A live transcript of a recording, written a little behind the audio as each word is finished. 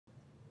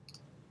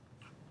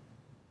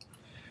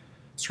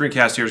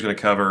Screencast here is going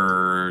to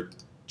cover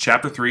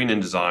Chapter 3 in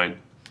InDesign,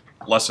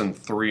 Lesson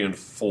 3 and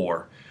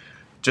 4.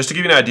 Just to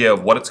give you an idea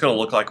of what it's going to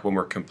look like when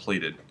we're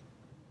completed.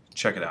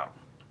 Check it out.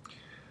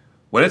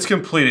 When it's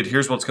completed,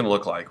 here's what it's going to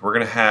look like. We're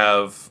going to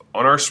have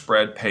on our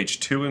spread page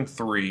 2 and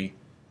 3,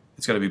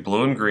 it's going to be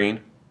blue and green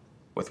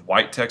with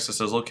white text that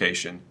says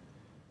location.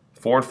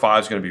 4 and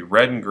 5 is going to be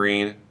red and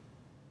green.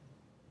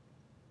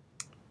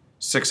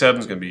 6,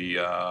 7 is going to be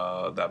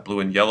that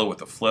blue and yellow with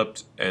the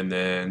flipped. And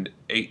then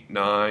 8,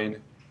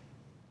 9,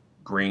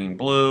 green,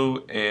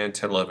 blue, and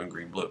 10, 11,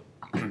 green, blue.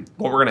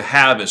 What we're going to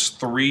have is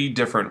 3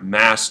 different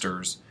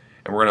masters,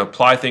 and we're going to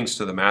apply things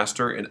to the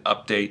master and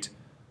update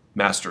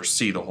master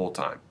C the whole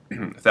time.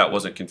 If that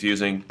wasn't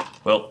confusing,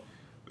 well,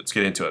 let's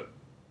get into it.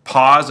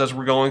 Pause as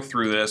we're going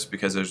through this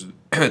because it's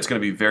going to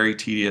be very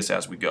tedious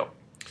as we go.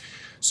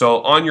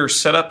 So on your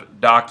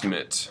setup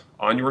document,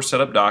 we're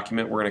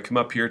going to come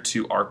up here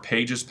to our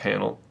Pages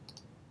panel.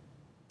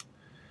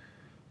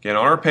 Again,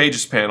 on our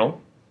Pages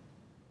panel,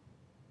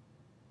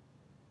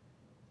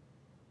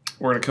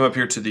 we're going to come up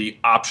here to the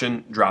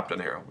Option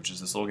drop-down arrow, which is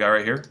this little guy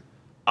right here.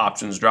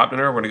 Options drop-down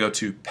arrow. We're going to go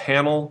to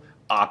Panel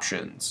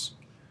Options.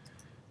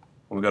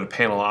 When we go to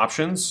Panel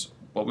Options,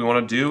 what we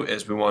want to do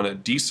is we want to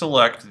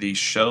deselect the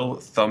Show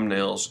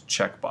Thumbnails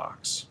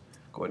checkbox.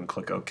 Go ahead and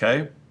click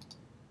OK.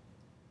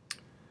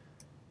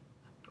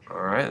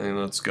 All right, and then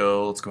let's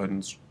go ahead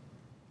and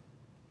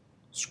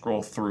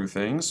scroll through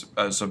things.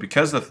 So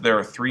because there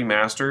are 3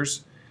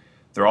 masters,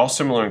 they're all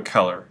similar in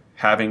color.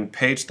 Having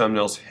page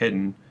thumbnails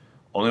hidden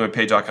only when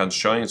page icon is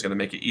showing is going to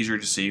make it easier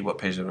to see what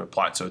page has been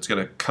applied. So it's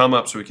going to come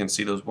up so we can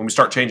see those. When we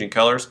start changing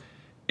colors,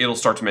 it'll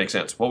start to make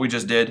sense. What we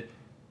just did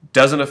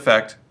doesn't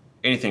affect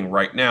anything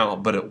right now,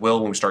 but it will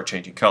when we start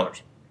changing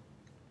colors.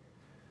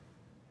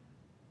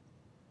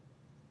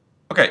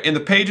 Okay, in the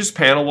Pages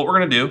panel, what we're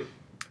going to do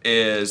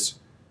is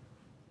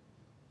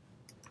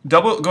go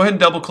ahead and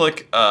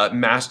double-click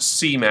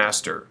C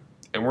Master,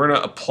 and we're going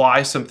to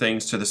apply some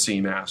things to the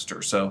C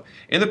Master. So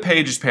in the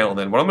Pages panel,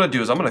 then, what I'm going to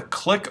do is I'm going to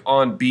click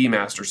on B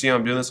Master. See how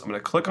I'm doing this? I'm going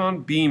to click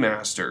on B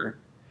Master,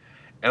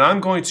 and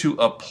I'm going to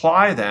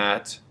apply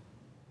that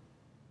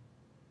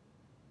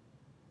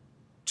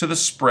to the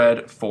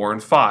spread 4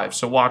 and 5.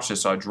 So watch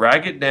this. So I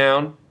drag it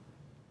down.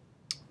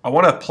 I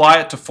want to apply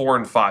it to 4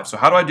 and 5. So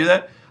how do I do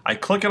that? I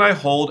click and I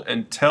hold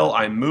until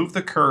I move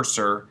the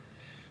cursor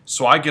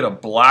so I get a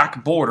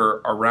black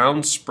border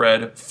around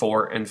spread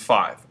 4 and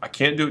 5. I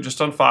can't do it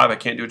just on 5. I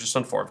can't do it just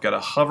on 4. I've got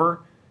to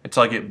hover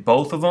until I get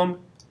both of them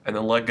and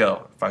then let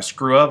go. If I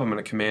screw up, I'm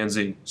going to Command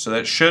Z. So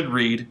that should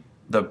read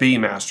the B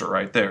Master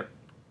right there.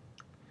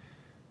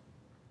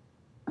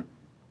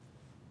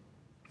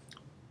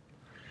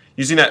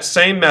 Using that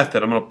same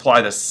method, I'm going to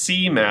apply the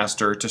C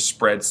Master to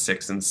spread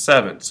 6 and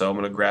 7. So I'm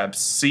going to grab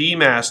C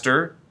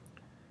Master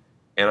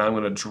and I'm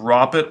going to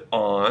drop it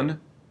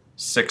on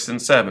 6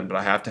 and 7, but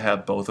I have to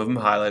have both of them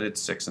highlighted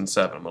 6 and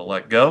 7. I'm going to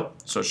let go,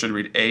 so it should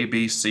read A,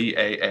 B, C,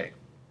 A, A.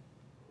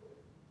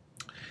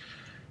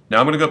 Now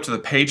I'm going to go up to the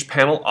Page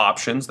Panel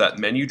Options, that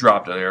menu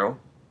drop-down arrow.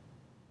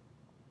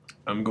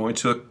 I'm going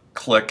to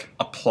click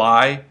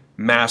Apply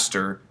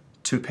Master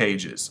to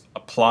Pages.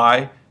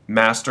 Apply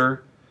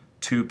Master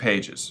to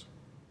Pages.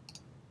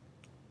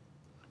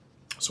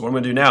 So what I'm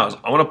going to do now is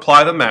I want to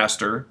apply the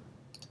master,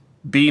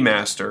 B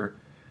Master,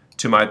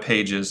 to my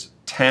pages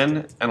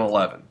 10 and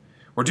 11.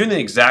 We're doing the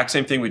exact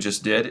same thing we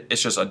just did,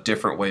 it's just a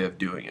different way of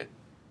doing it.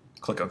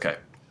 Click OK.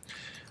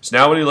 So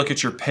now when you look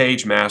at your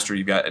page master,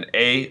 you've got an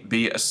A,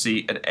 B, a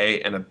C, an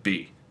A, and a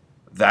B.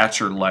 That's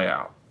your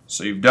layout.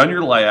 So you've done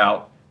your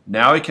layout.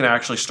 Now we can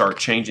actually start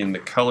changing the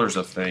colors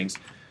of things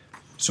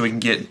so we can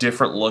get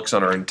different looks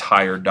on our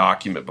entire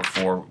document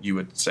before you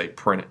would say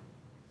print it.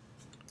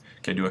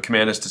 Okay, do a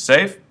Command S to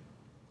save.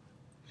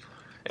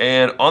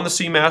 And on the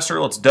C Master,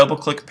 let's double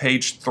click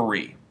page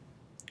 3.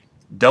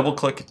 Double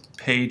click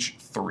page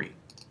 3.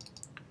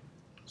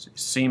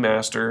 C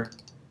Master,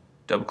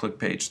 double click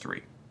page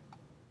 3.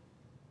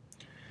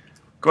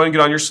 Go ahead and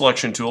get on your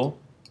selection tool.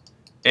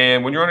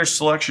 And when you're on your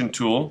selection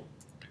tool,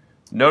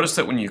 notice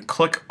that when you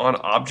click on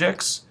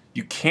objects,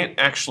 you can't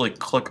actually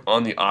click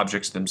on the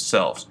objects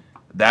themselves.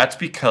 That's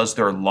because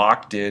they're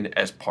locked in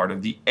as part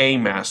of the A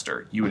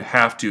Master. You would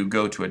have to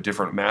go to a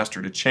different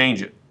master to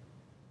change it.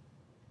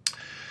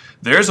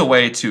 There's a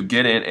way to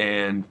get in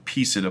and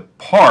piece it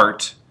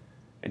apart,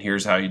 and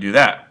here's how you do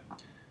that.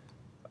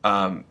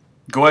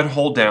 Go ahead and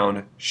hold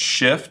down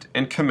Shift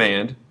and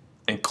Command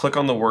and click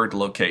on the word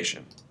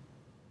location.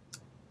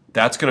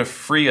 That's going to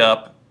free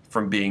up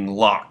from being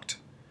locked.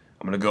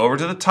 I'm going to go over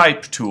to the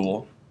Type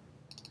tool,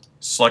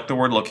 select the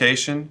word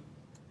location,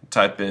 and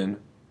type in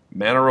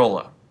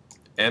Manarola.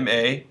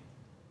 M-A-N-A-R-O-L-A.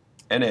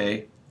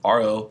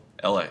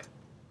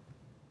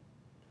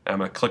 I'm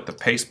going to click the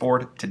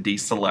pasteboard to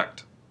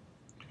deselect.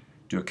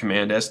 Do a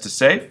Command S to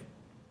save.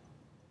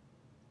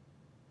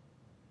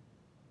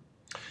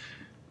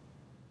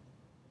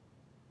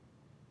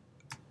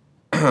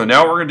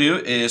 Now what we're going to do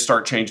is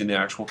start changing the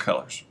actual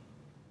colors.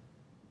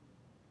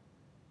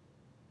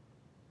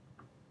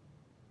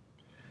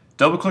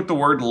 Double click the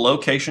word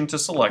location to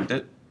select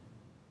it.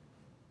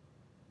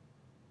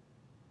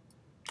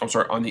 I'm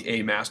sorry, on the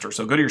A master.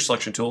 So go to your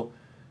selection tool,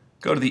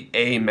 go to the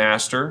A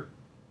master.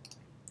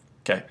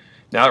 Okay,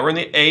 now that we're in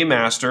the A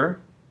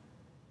master,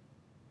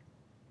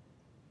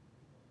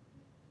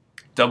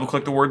 double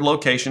click the word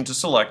location to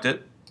select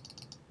it.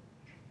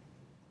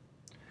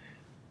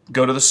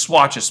 Go to the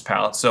swatches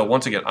palette. So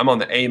once again, I'm on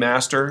the A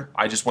master.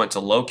 I just went to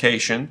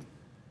location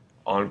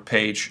on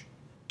page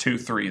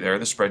 2.3 there,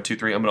 the spread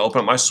 2.3. I'm going to open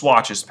up my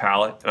swatches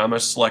palette and I'm going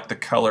to select the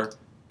color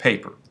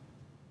paper.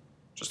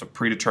 Just a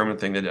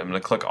predetermined thing to do. I'm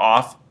going to click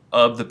off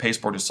of the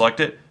pasteboard to select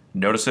it.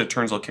 Notice that it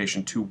turns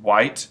location to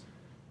white.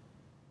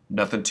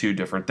 Nothing too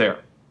different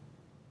there.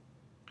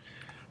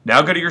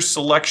 Now go to your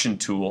selection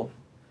tool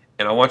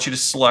and I want you to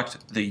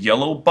select the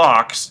yellow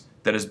box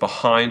that is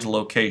behind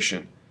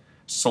location.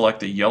 Select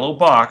the yellow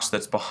box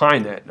that's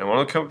behind that. And I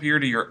want to come up here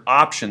to your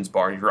options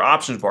bar. Your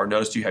options bar,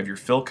 notice you have your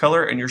fill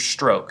color and your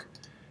stroke.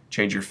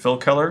 Change your fill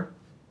color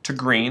to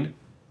green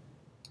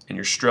and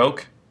your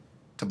stroke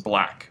to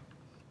black.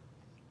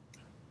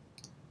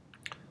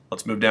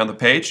 Let's move down the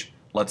page.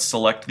 Let's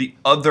select the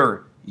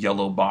other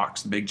yellow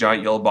box, the big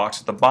giant yellow box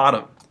at the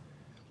bottom.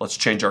 Let's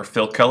change our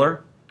fill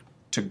color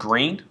to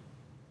green,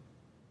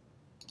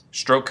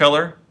 stroke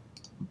color,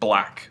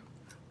 black.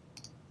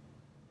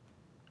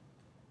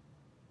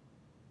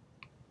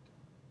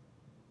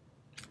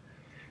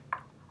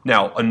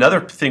 Now,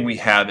 another thing we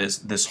have is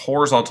this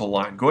horizontal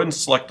line. Go ahead and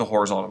select the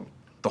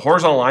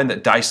horizontal line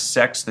that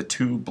dissects the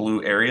two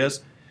blue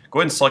areas. Go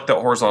ahead and select that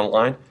horizontal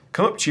line.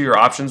 Come up to your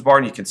options bar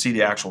and you can see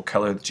the actual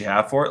color that you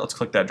have for it. Let's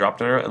click that drop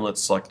down arrow and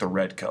let's select the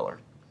red color.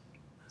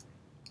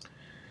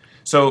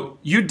 So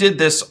you did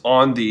this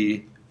on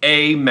the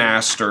A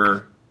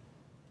master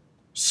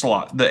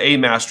slot, the A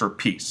master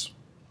piece.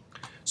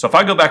 So if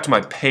I go back to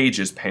my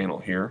pages panel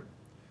here,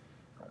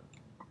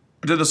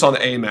 I did this on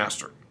the A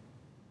master.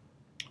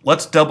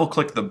 Let's double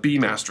click the B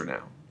master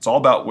now. It's all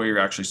about where you're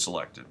actually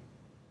selected.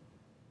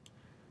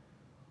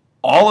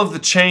 All of the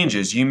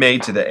changes you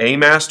made to the A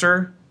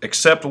master,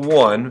 except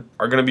one,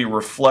 are going to be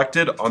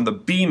reflected on the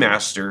B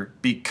master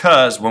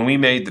because when we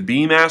made the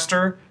B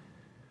master,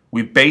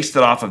 we based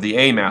it off of the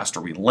A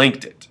master. We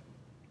linked it.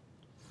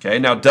 Okay,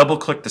 now double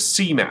click the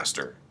C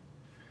master.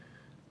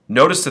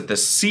 Notice that the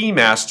C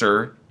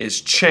master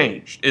is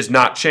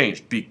not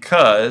changed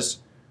because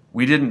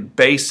we didn't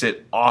base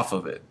it off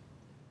of it.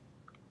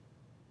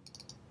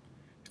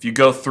 If you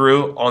go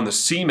through on the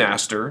C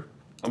master,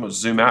 I'm going to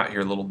zoom out here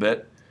a little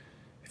bit.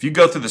 If you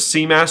go through the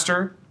C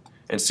master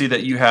and see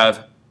that you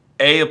have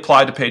A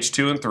applied to page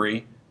 2 and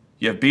 3,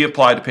 you have B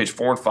applied to page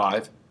 4 and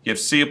 5, you have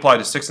C applied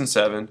to 6 and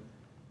 7,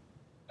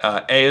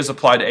 A is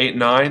applied to 8 and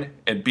 9,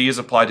 and B is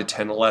applied to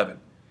 10 and 11.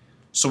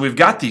 So we've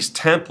got these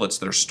templates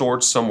that are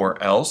stored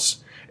somewhere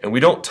else, and we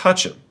don't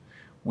touch them.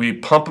 We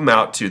pump them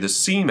out to the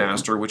C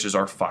master, which is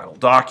our final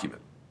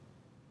document.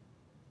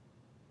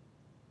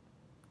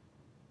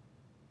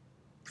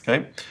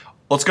 Okay,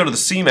 let's go to the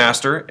C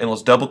master and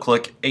let's double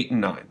click 8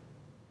 and 9.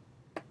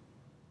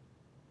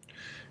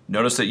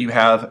 Notice that you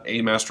have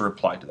A master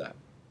applied to that.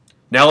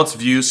 Now let's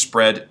view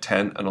spread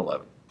 10 and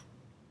 11.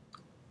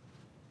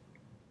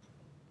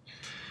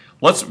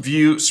 Let's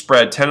view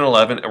spread 10 and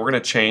 11 and we're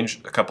going to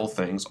change a couple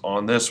things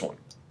on this one.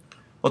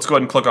 Let's go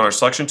ahead and click on our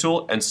selection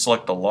tool and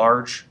select the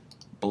large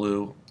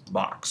blue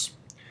box.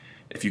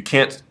 If you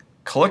can't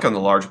click on the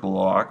large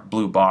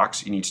blue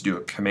box, you need to do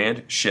a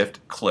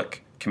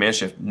Command-Shift-Click.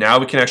 Command-Shift. Now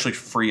we can actually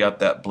free up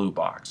that blue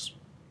box.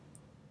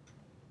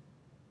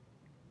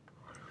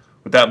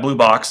 With that blue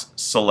box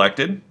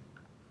selected,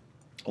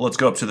 let's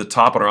go up to the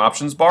top on our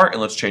options bar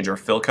and let's change our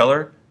fill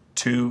color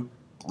to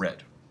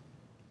red.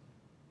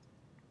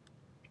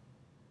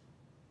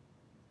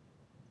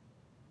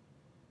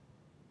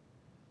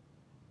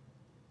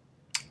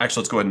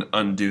 Actually, let's go ahead and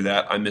undo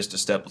that. I missed a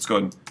step. Let's go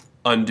ahead and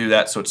undo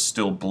that so it's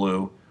still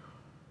blue.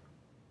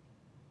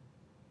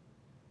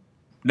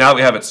 Now that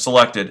we have it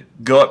selected,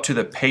 go up to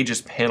the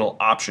Pages Panel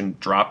option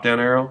drop-down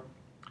arrow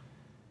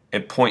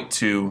and point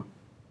to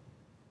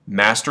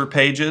Master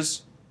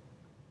Pages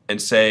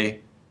and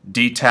say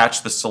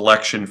detach the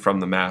selection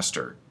from the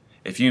master.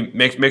 If you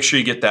make sure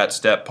you get that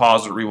step,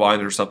 pause or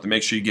rewind it or something,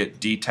 make sure you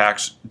get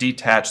detach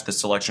the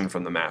selection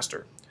from the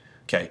master.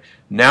 Okay,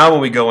 now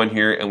when we go in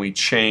here and we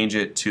change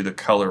it to the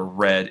color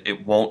red,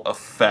 it won't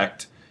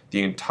affect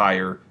the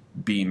entire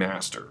B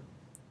master.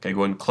 Okay,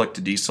 go ahead and click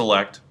to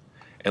deselect.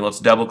 And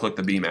let's double click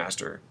the B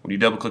master. When you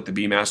double click the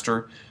B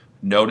master,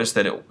 notice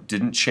that it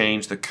didn't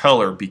change the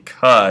color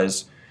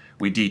because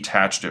we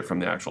detached it from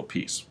the actual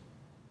piece.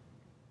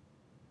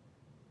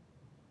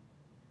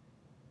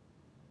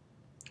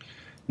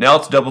 Now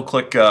let's double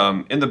click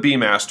in the B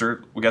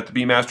master. We got the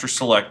B master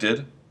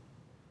selected.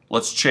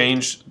 Let's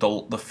change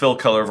the fill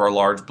color of our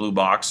large blue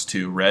box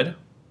to red.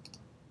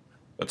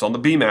 That's on the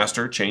B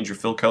master. Change your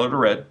fill color to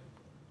red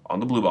on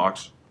the blue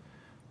box.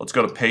 Let's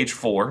go to page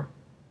 4.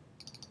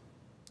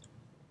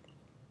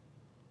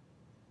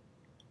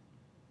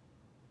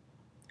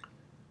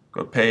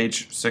 Go to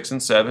page 6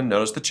 and 7.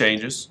 Notice the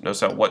changes.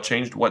 Notice how what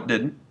changed, what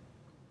didn't.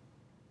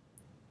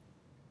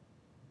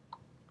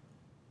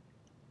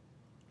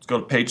 Let's go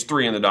to page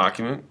 3 in the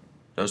document.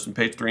 Notice in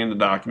page 3 in the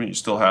document, you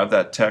still have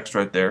that text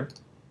right there.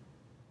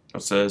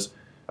 It says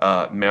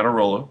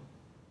Manarola.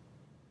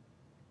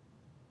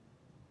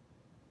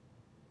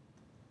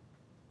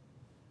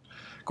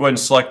 Go ahead and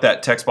select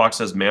that text box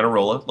that says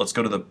Manarola. Let's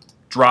go to the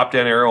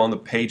drop-down arrow on the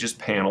Pages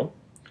panel.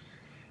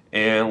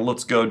 And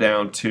let's go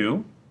down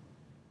to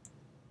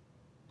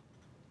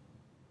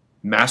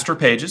Master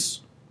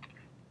Pages.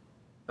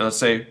 And let's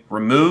say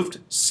Removed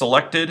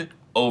Selected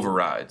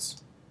Overrides.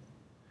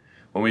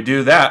 When we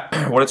do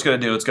that, what it's going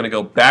to do, it's going to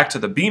go back to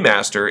the B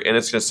master, and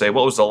it's going to say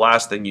what was the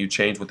last thing you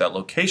changed with that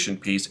location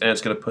piece, and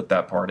it's going to put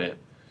that part in.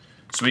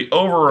 So we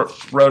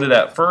overrode it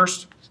at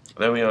first,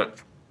 then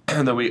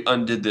we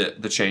undid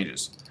the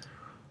changes.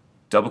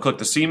 Double click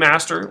the C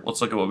master. Let's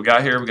look at what we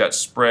got here. We got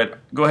spread.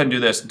 Go ahead and do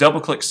this.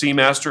 Double click C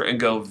master and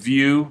go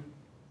View,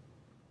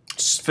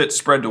 Fit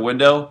Spread to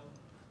Window,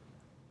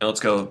 and let's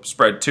go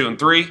Spread 2 and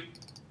 3,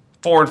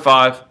 4 and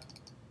 5,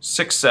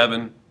 6,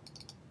 7,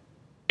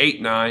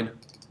 8, 9.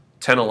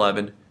 10,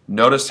 11.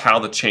 Notice how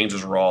the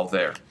changes are all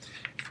there.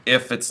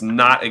 If it's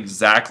not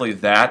exactly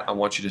that, I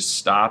want you to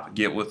stop,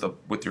 get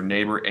with your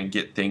neighbor, and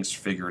get things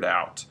figured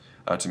out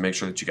to make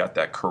sure that you got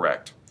that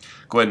correct.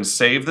 Go ahead and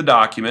save the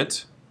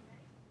document,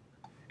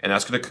 and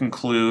that's going to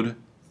conclude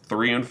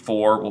 3 and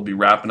 4. We'll be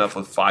wrapping up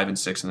with 5 and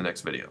 6 in the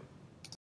next video.